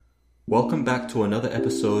Welcome back to another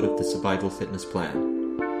episode of the Survival Fitness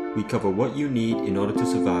Plan. We cover what you need in order to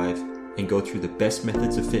survive and go through the best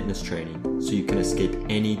methods of fitness training so you can escape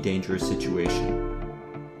any dangerous situation.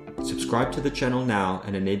 Subscribe to the channel now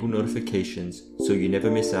and enable notifications so you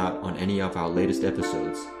never miss out on any of our latest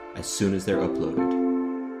episodes as soon as they're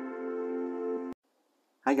uploaded.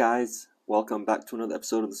 Hi guys, welcome back to another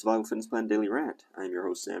episode of the Survival Fitness Plan Daily Rant. I'm your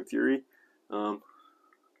host Sam Fury.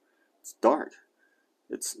 It's dark.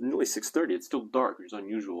 It's nearly 6:30. It's still dark, which is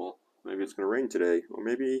unusual. Maybe it's going to rain today, or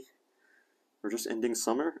maybe we're just ending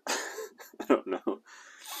summer. I don't know.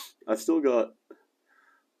 I've still got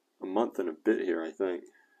a month and a bit here, I think.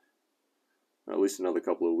 Or at least another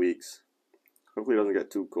couple of weeks. Hopefully it doesn't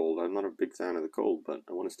get too cold. I'm not a big fan of the cold, but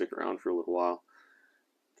I want to stick around for a little while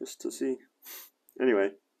just to see.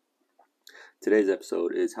 Anyway, today's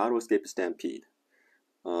episode is how to escape a stampede.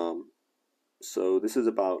 So this is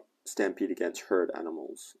about stampede against herd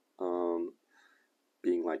animals,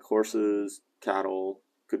 being like horses, cattle,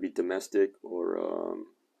 could be domestic or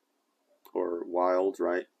wild,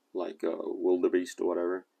 right? Like wildebeest or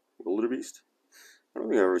whatever. Wildebeest? I don't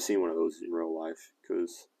think I've ever seen one of those in real life,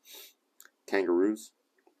 because kangaroos,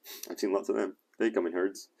 I've seen lots of them. They come in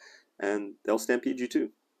herds, and they'll stampede you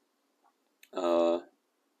too.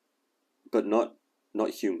 But not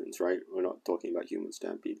humans, right? We're not talking about human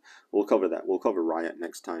stampede. We'll cover that. We'll cover riot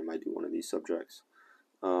next time I do one of these subjects.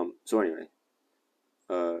 So anyway,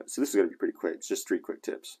 so this is going to be pretty quick. It's just 3 quick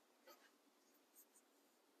tips.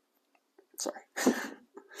 Sorry.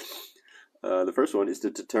 The first one is to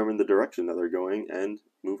determine the direction that they're going and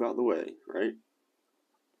move out of the way, right?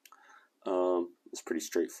 It's pretty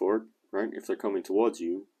straightforward, right? If they're coming towards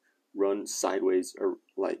you, run sideways, or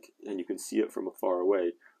and you can see it from afar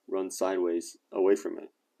away. Run sideways away from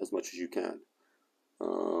it as much as you can.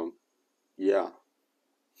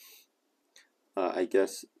 I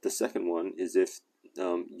guess the second one is if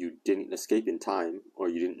you didn't escape in time, or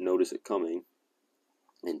you didn't notice it coming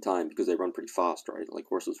in time, because they run pretty fast, right? Like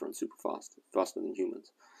horses run super fast, faster than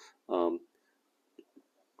humans.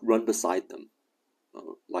 Run beside them,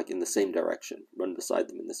 like in the same direction. Run beside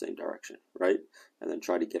them in the same direction, right? And then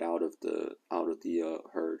try to get out of the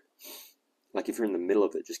herd. Like if you're in the middle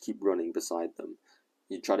of it, just keep running beside them.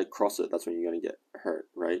 You try to cross it, that's when you're going to get hurt,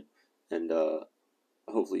 right? And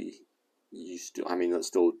hopefully you still, that's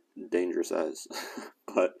still dangerous as,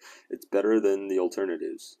 but it's better than the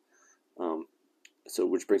alternatives. So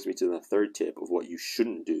which brings me to the third tip of what you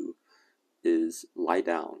shouldn't do is lie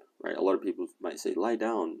down, right? A lot of people might say lie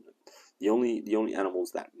down. The only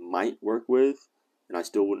animals that might work with, and I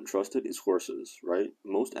still wouldn't trust it, is horses, right?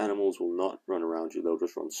 Most animals will not run around you. They'll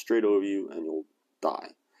just run straight over you and you'll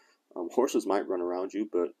die. Horses might run around you,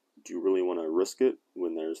 but do you really want to risk it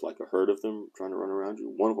when there's like a herd of them trying to run around you?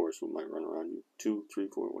 One horse might run around you, 2, 3,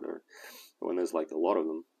 4, whatever. But when there's like a lot of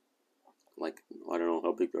them, like, I don't know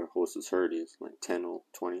how big their horse's herd is, like 10 or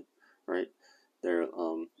 20, right? They're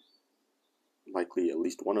likely, at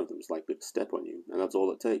least one of them is likely to step on you, and that's all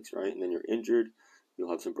it takes, right? And then you're injured. You'll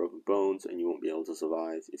have some broken bones, and you won't be able to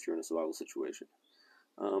survive if you're in a survival situation.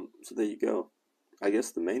 So there you go. I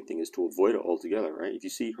guess the main thing is to avoid it altogether, right? If you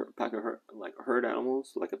see herd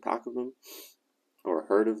animals, like a pack of them, or a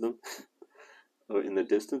herd of them, in the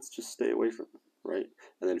distance, just stay away from them, right?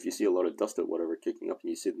 And then if you see a lot of dust or whatever kicking up, and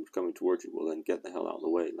you see them coming towards you, well then get the hell out of the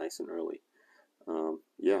way, nice and early.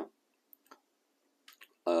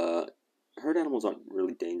 Herd animals aren't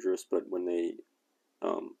really dangerous, but when they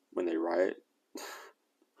riot,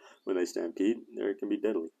 when they stampede, they can be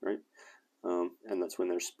deadly, right? And that's when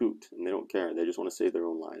they're spooked, and they don't care. They just want to save their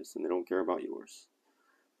own lives, and they don't care about yours.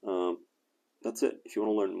 That's it. If you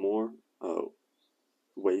want to learn more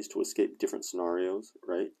ways to escape different scenarios,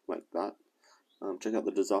 right, like that, check out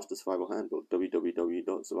the Disaster Survival Handbook,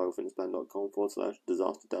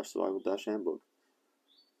 www.survivalfitnessplan.com/disaster-survival-handbook.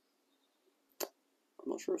 I'm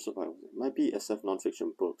not sure if survival. It might be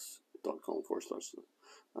sfnonfictionbooks.com/.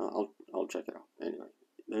 I'll check it out. Anyway,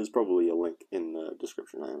 there's probably a link in the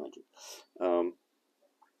description, I imagine.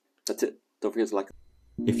 That's it. Don't forget to like.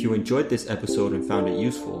 If you enjoyed this episode and found it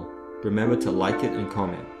useful, remember to like it and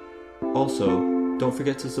comment. Also, don't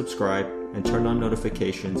forget to subscribe and turn on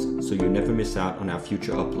notifications so you never miss out on our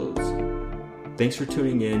future uploads. Thanks for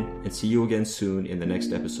tuning in, and see you again soon in the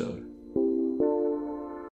next episode.